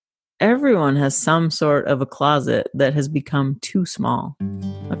Everyone has some sort of a closet that has become too small.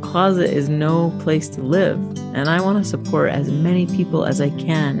 A closet is no place to live, and I want to support as many people as I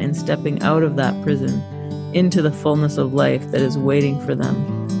can in stepping out of that prison into the fullness of life that is waiting for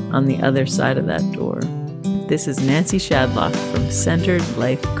them on the other side of that door. This is Nancy Shadlock from Centered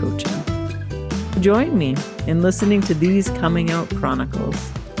Life Coaching. Join me in listening to these coming out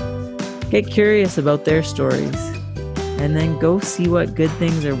chronicles. Get curious about their stories, and then go see what good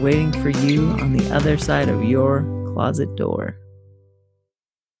things are waiting for you on the other side of your closet door.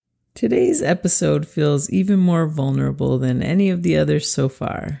 Today's episode feels even more vulnerable than any of the others so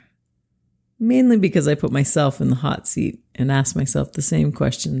far, mainly because I put myself in the hot seat and asked myself the same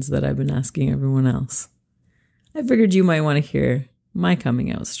questions that I've been asking everyone else. I figured you might want to hear my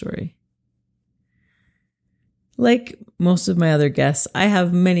coming out story. Like most of my other guests, I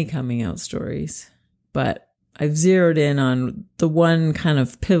have many coming out stories, but I've zeroed in on the one kind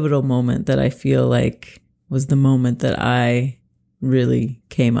of pivotal moment that I feel like was the moment that I really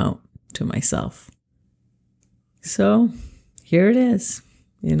came out to myself. So here it is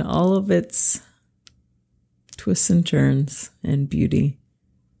in all of its twists and turns and beauty.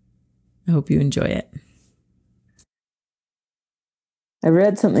 I hope you enjoy it. I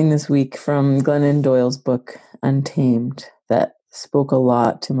read something this week from Glennon Doyle's book, Untamed, that spoke a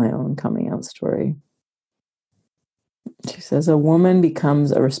lot to my own coming out story. She says, a woman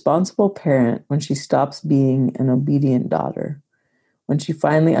becomes a responsible parent when she stops being an obedient daughter, when she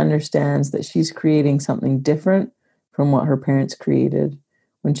finally understands that she's creating something different from what her parents created,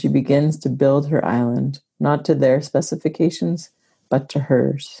 when she begins to build her island, not to their specifications, but to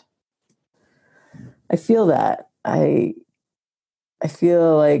hers. I feel that. I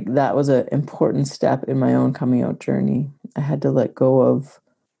feel like that was an important step in my own coming out journey. I had to let go of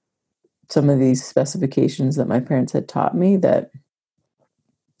some of these specifications that my parents had taught me that,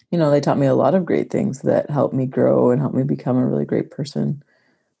 they taught me a lot of great things that helped me grow and helped me become a really great person.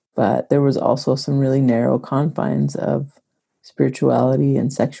 But there was also some really narrow confines of spirituality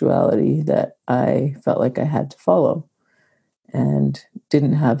and sexuality that I felt like I had to follow and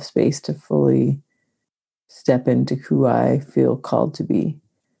didn't have space to fully step into who I feel called to be.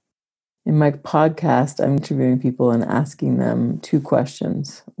 In my podcast, I'm interviewing people and asking them two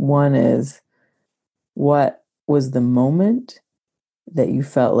questions. One is, what was the moment that you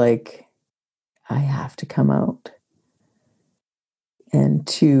felt like I have to come out? And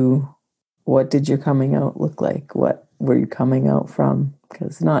two, what did your coming out look like? What were you coming out from?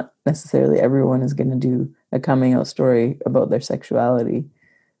 Because not necessarily everyone is going to do a coming out story about their sexuality.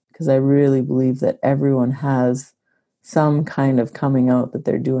 Because I really believe that everyone has some kind of coming out that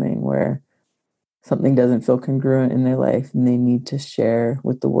they're doing where something doesn't feel congruent in their life and they need to share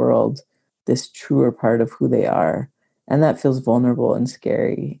with the world this truer part of who they are. And that feels vulnerable and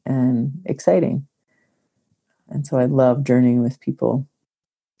scary and exciting. And so I love journeying with people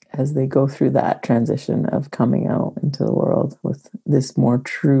as they go through that transition of coming out into the world with this more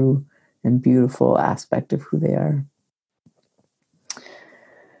true and beautiful aspect of who they are.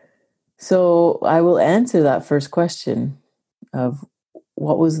 So I will answer that first question of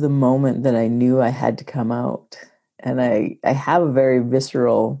what was the moment that I knew I had to come out. And I have a very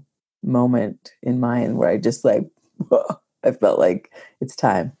visceral moment in mind where I just I felt like it's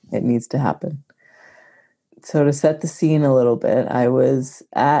time. It needs to happen. So to set the scene a little bit, I was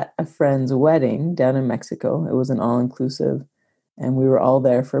at a friend's wedding down in Mexico. It was an all-inclusive, and we were all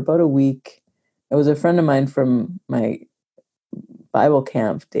there for about a week. It was a friend of mine from my Bible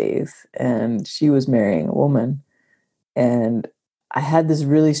camp days, and she was marrying a woman. And I had this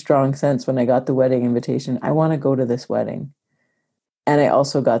really strong sense when I got the wedding invitation, I want to go to this wedding. And I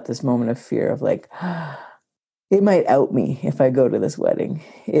also got this moment of fear of it might out me if I go to this wedding.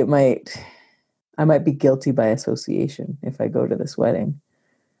 I might be guilty by association if I go to this wedding.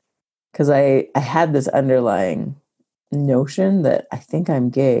 Because I had this underlying notion that I think I'm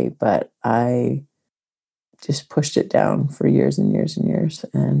gay, but I just pushed it down for years and years and years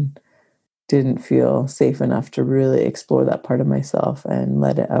and didn't feel safe enough to really explore that part of myself and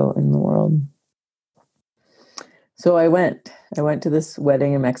let it out in the world. So I went to this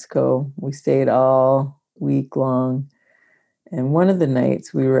wedding in Mexico. We stayed all week long. And one of the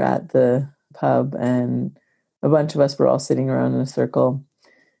nights we were at the pub and a bunch of us were all sitting around in a circle.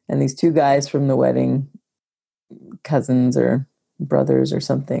 And these two guys from the wedding, cousins or brothers or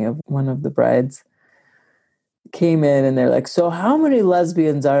something of one of the brides, came in and they're like, so how many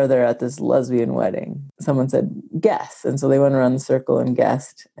lesbians are there at this lesbian wedding? Someone said, guess. And so they went around the circle and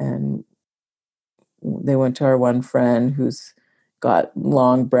guessed. And they went to our one friend who's got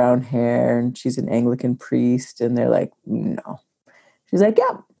long brown hair and she's an Anglican priest. And they're like, no, she's like,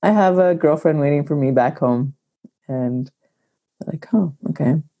 yeah, I have a girlfriend waiting for me back home. And they're like, oh,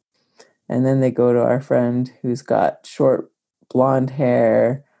 okay. And then they go to our friend who's got short blonde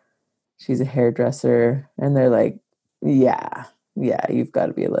hair. She's a hairdresser. And they're like, yeah, you've got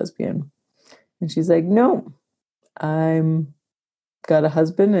to be a lesbian. And she's like, no, I'm got a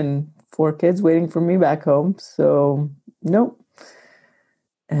husband and 4 kids waiting for me back home. So, nope.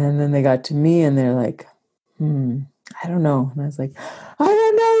 And then they got to me and they're like, I don't know. And I was like, I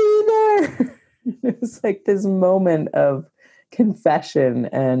don't know either. It was like this moment of confession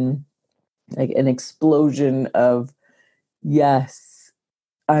and like an explosion of, yes,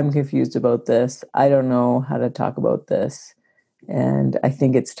 I'm confused about this. I don't know how to talk about this. And I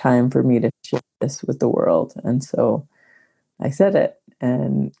think it's time for me to share this with the world. And so I said it.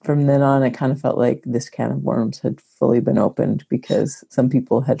 And from then on, it kind of felt like this can of worms had fully been opened because some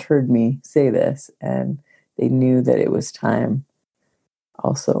people had heard me say this and they knew that it was time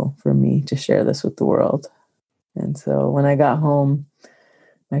also for me to share this with the world. And so when I got home,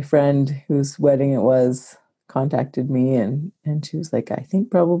 my friend whose wedding it was contacted me and she was like, I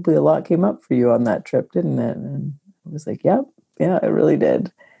think probably a lot came up for you on that trip, didn't it? And I was like, yeah, it really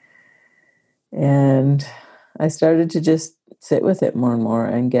did. And I started to just sit with it more and more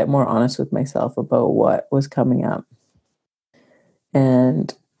and get more honest with myself about what was coming up.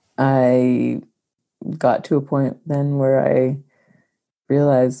 And I got to a point then where I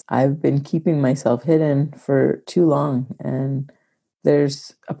realized I've been keeping myself hidden for too long. And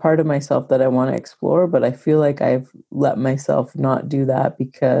there's a part of myself that I want to explore, but I feel like I've let myself not do that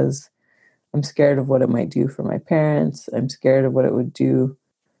because I'm scared of what it might do for my parents. I'm scared of what it would do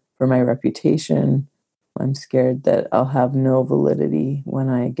for my reputation. I'm scared that I'll have no validity when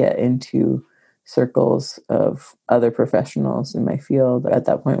I get into circles of other professionals in my field. At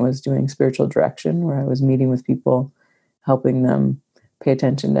that point, I was doing spiritual direction, where I was meeting with people, helping them pay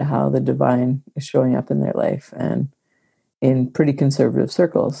attention to how the divine is showing up in their life, and in pretty conservative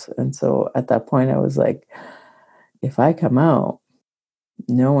circles. And so at that point, I was like, if I come out,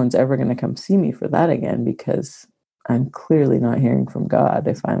 no one's ever going to come see me for that again, because I'm clearly not hearing from God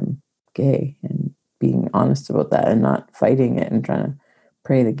if I'm gay, and being honest about that and not fighting it and trying to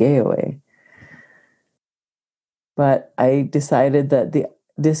pray the gay away. But I decided that the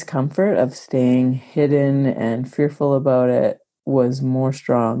discomfort of staying hidden and fearful about it was more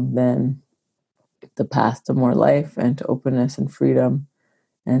strong than the path to more life and to openness and freedom.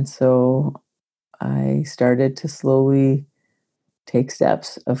 And so I started to slowly take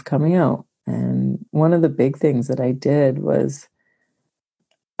steps of coming out. And one of the big things that I did was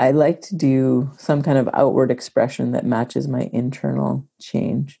I like to do some kind of outward expression that matches my internal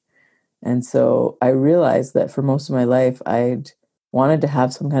change. And so I realized that for most of my life, I'd wanted to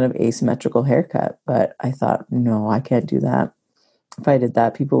have some kind of asymmetrical haircut, but I thought, no, I can't do that. If I did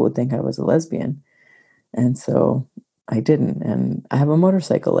that, people would think I was a lesbian. And so I didn't. And I have a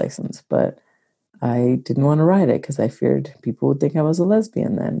motorcycle license, but I didn't want to ride it because I feared people would think I was a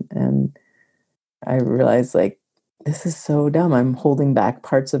lesbian then. And I realized, like, this is so dumb. I'm holding back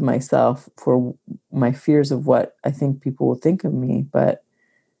parts of myself for my fears of what I think people will think of me. But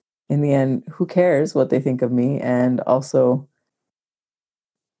in the end, who cares what they think of me? And also,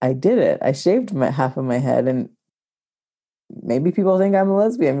 I did it. I shaved half of my head, and maybe people think I'm a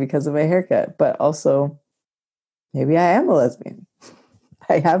lesbian because of my haircut. But also, maybe I am a lesbian.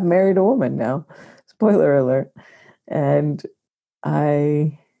 I have married a woman now. Spoiler alert. And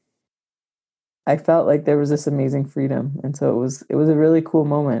I felt like there was this amazing freedom. And so it was a really cool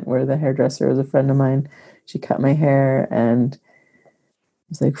moment where the hairdresser was a friend of mine. She cut my hair, and I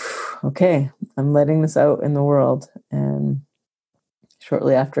was like, okay, I'm letting this out in the world. And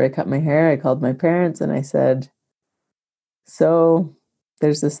shortly after I cut my hair, I called my parents and I said, so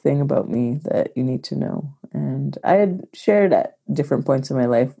there's this thing about me that you need to know. And I had shared at different points in my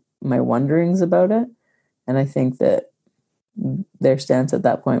life my wonderings about it. And I think that their stance at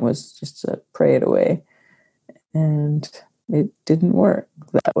that point was just to pray it away. And it didn't work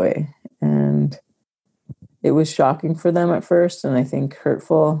that way. And it was shocking for them at first, and I think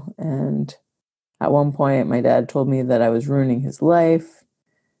hurtful. And at one point, my dad told me that I was ruining his life.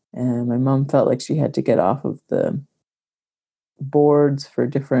 And my mom felt like she had to get off of the boards for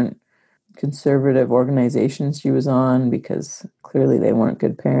different conservative organizations she was on, because clearly they weren't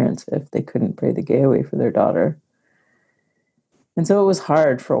good parents if they couldn't pray the gay away for their daughter. And so it was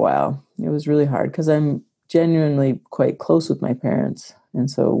hard for a while. It was really hard because I'm genuinely quite close with my parents. And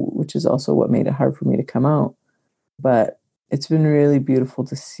so, which is also what made it hard for me to come out. But it's been really beautiful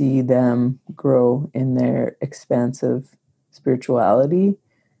to see them grow in their expansive spirituality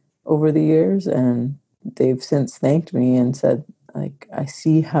over the years. And they've since thanked me and said, Like, I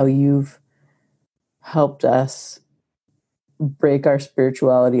see how you've helped us break our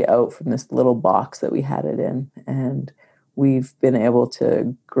spirituality out from this little box that we had it in. And we've been able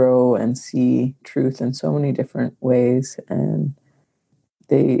to grow and see truth in so many different ways. And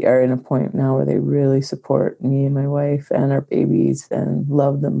they are in a point now where they really support me and my wife and our babies and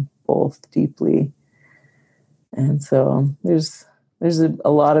love them both deeply. And so there's a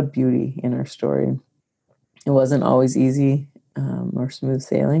lot of beauty in our story. It wasn't always easy or smooth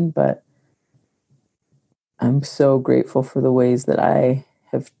sailing, but I'm so grateful for the ways that I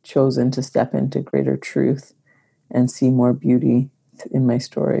have chosen to step into greater truth and see more beauty in my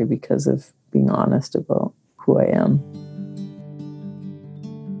story because of being honest about who I am.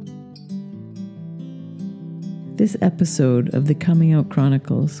 This episode of the Coming Out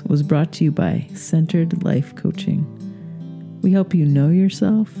Chronicles was brought to you by Centered Life Coaching. We help you know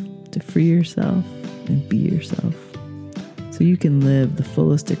yourself, to free yourself, and be yourself, so you can live the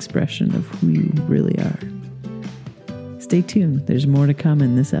fullest expression of who you really are. Stay tuned, there's more to come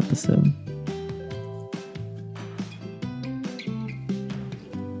in this episode.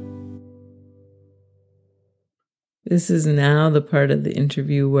 This is now the part of the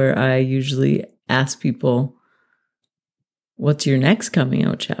interview where I usually ask people, what's your next coming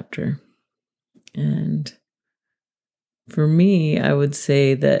out chapter? And for me, I would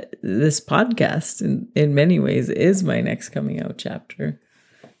say that this podcast in many ways is my next coming out chapter.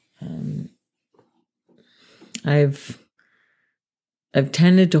 I've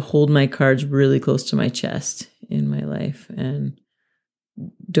tended to hold my cards really close to my chest in my life and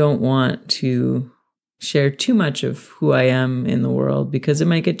don't want to share too much of who I am in the world because it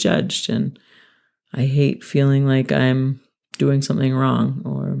might get judged, and I hate feeling like I'm doing something wrong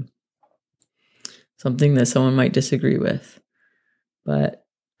or something that someone might disagree with. But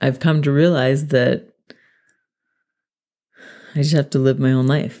I've come to realize that I just have to live my own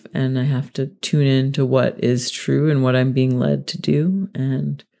life, and I have to tune in to what is true and what I'm being led to do.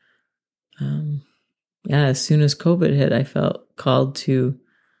 And as soon as COVID hit, I felt called to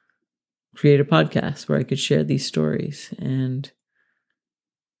create a podcast where I could share these stories and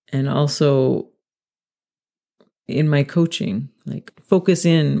also in my coaching, like focus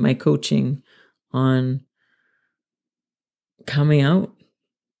in my coaching on coming out,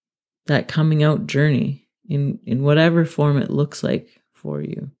 that coming out journey in whatever form it looks like for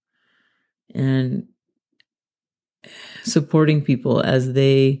you, and supporting people as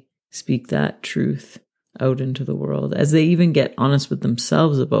they speak that truth out into the world, as they even get honest with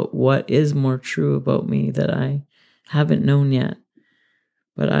themselves about what is more true about me that I haven't known yet,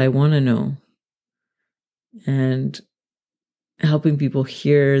 but I want to know, and helping people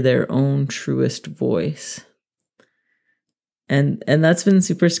hear their own truest voice. And that's been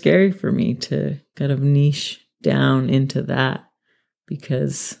super scary for me to kind of niche down into that,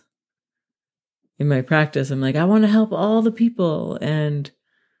 because in my practice, I'm like, I want to help all the people. And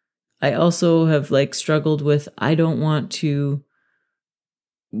I also have like struggled with, I don't want to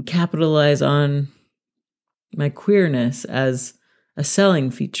capitalize on my queerness as a selling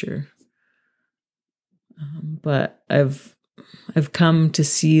feature. But I've come to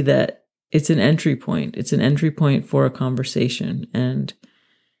see that it's an entry point. It's an entry point for a conversation. And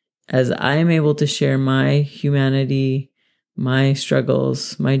as I'm able to share my humanity, my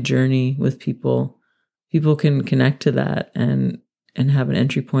struggles, my journey with people, people can connect to that and have an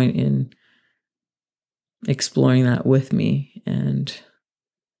entry point in exploring that with me. And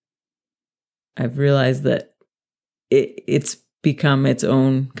I've realized that it's become its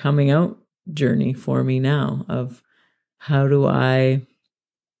own coming out journey for me now of how do I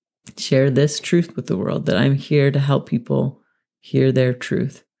share this truth with the world, that I'm here to help people hear their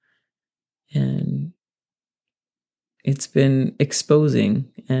truth. And it's been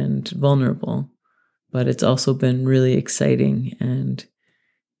exposing and vulnerable, but it's also been really exciting. And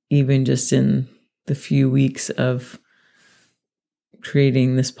even just in the few weeks of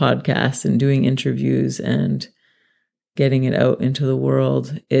creating this podcast and doing interviews and getting it out into the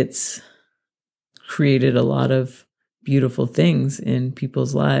world, it's created a lot of beautiful things in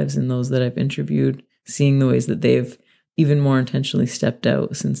people's lives and those that I've interviewed, seeing the ways that they've even more intentionally stepped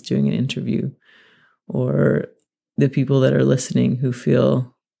out since doing an interview, or the people that are listening who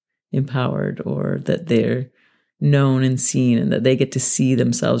feel empowered, or that they're known and seen and that they get to see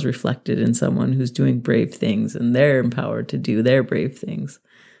themselves reflected in someone who's doing brave things and they're empowered to do their brave things.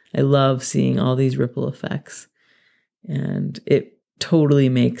 I love seeing all these ripple effects, and it totally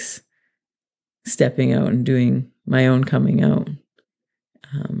makes stepping out and doing my own coming out,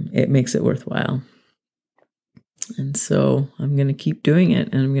 it makes it worthwhile. And so I'm going to keep doing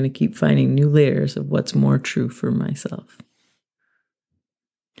it, and I'm going to keep finding new layers of what's more true for myself.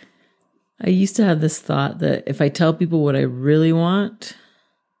 I used to have this thought that if I tell people what I really want,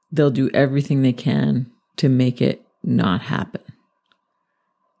 they'll do everything they can to make it not happen.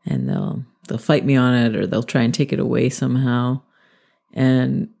 And they'll fight me on it, or they'll try and take it away somehow.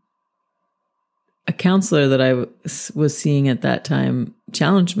 And a counselor that I was seeing at that time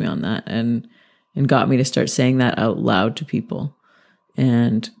challenged me on that and got me to start saying that out loud to people,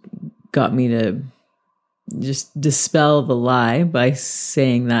 and got me to just dispel the lie by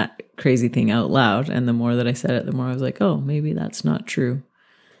saying that crazy thing out loud. And the more that I said it, the more I was like, oh, maybe that's not true.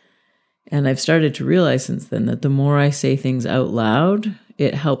 And I've started to realize since then that the more I say things out loud,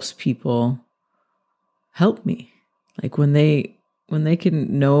 it helps people help me. Like when they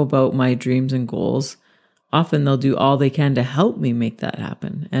can know about my dreams and goals, often they'll do all they can to help me make that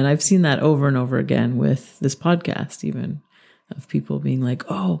happen. And I've seen that over and over again with this podcast, even, of people being like,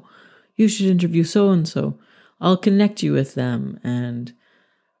 oh, you should interview so-and-so. I'll connect you with them. And,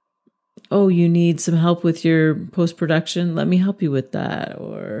 oh, you need some help with your post-production? Let me help you with that.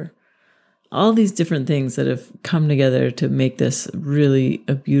 Or all these different things that have come together to make this really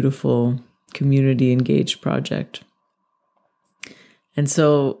a beautiful community engaged project. And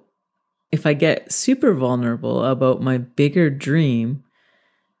so if I get super vulnerable about my bigger dream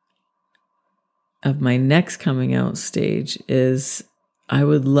of my next coming out stage, is I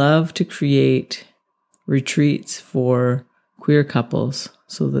would love to create retreats for queer couples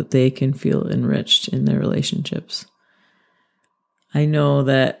so that they can feel enriched in their relationships. I know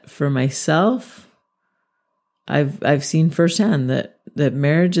that for myself, I've seen firsthand that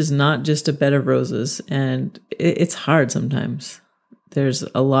marriage is not just a bed of roses, and it's hard sometimes. There's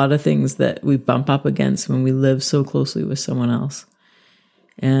a lot of things that we bump up against when we live so closely with someone else.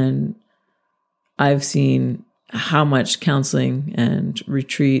 And I've seen how much counseling and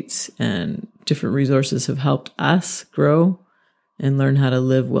retreats and different resources have helped us grow and learn how to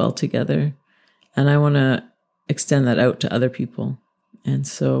live well together. And I want to extend that out to other people. And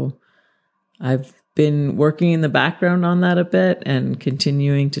so I've been working in the background on that a bit and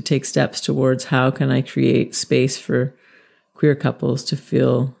continuing to take steps towards how can I create space for queer couples to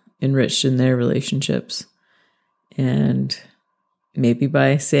feel enriched in their relationships. And maybe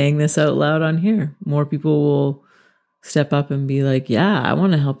by saying this out loud on here, more people will step up and be like, yeah, I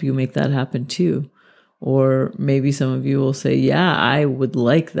want to help you make that happen too. Or maybe some of you will say, yeah, I would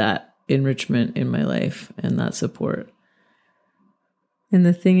like that enrichment in my life and that support. And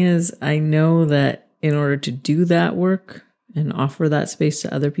the thing is, I know that in order to do that work and offer that space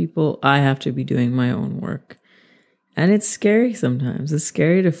to other people, I have to be doing my own work. And it's scary sometimes. It's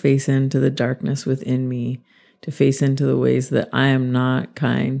scary to face into the darkness within me, to face into the ways that I am not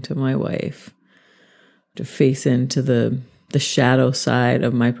kind to my wife, to face into the shadow side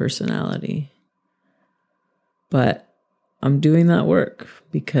of my personality. But I'm doing that work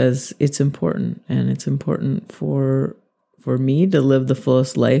because it's important, and it's important for me to live the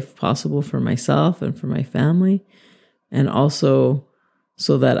fullest life possible for myself and for my family, and also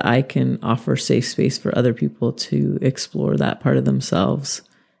so that I can offer safe space for other people to explore that part of themselves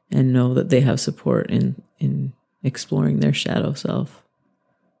and know that they have support in exploring their shadow self.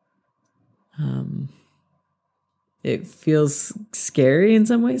 It feels scary in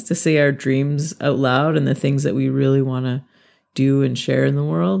some ways to say our dreams out loud and the things that we really want to do and share in the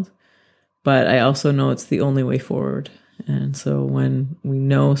world. But I also know it's the only way forward. And so when we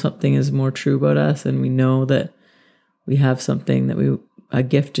know something is more true about us, and we know that we have something a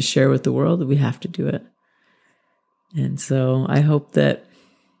gift to share with the world, we have to do it. And so I hope that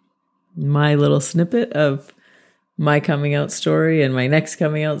my little snippet of my coming out story and my next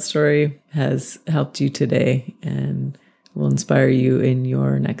coming out story has helped you today and will inspire you in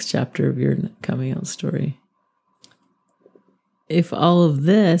your next chapter of your coming out story. If all of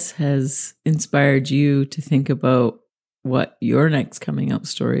this has inspired you to think about what your next coming out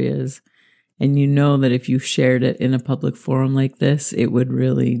story is, and you know that if you shared it in a public forum like this, it would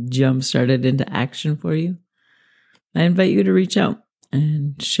really jumpstart it into action for you, I invite you to reach out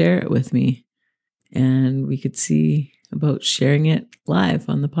and share it with me. And we could see about sharing it live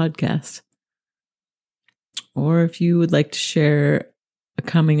on the podcast. Or if you would like to share a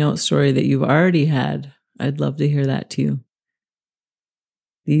coming out story that you've already had, I'd love to hear that too.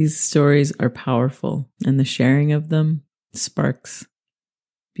 These stories are powerful, and the sharing of them sparks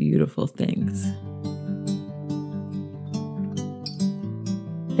beautiful things.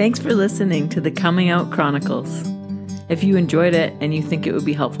 Thanks for listening to the Coming Out Chronicles. If you enjoyed it and you think it would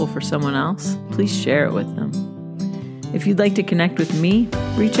be helpful for someone else, please share it with them. If you'd like to connect with me,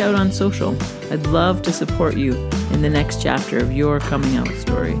 reach out on social. I'd love to support you in the next chapter of your coming out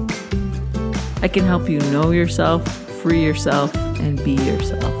story. I can help you know yourself, free yourself, and be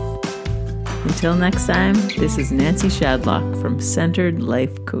yourself. Until next time, this is Nancy Shadlock from Centered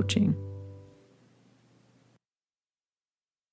Life Coaching.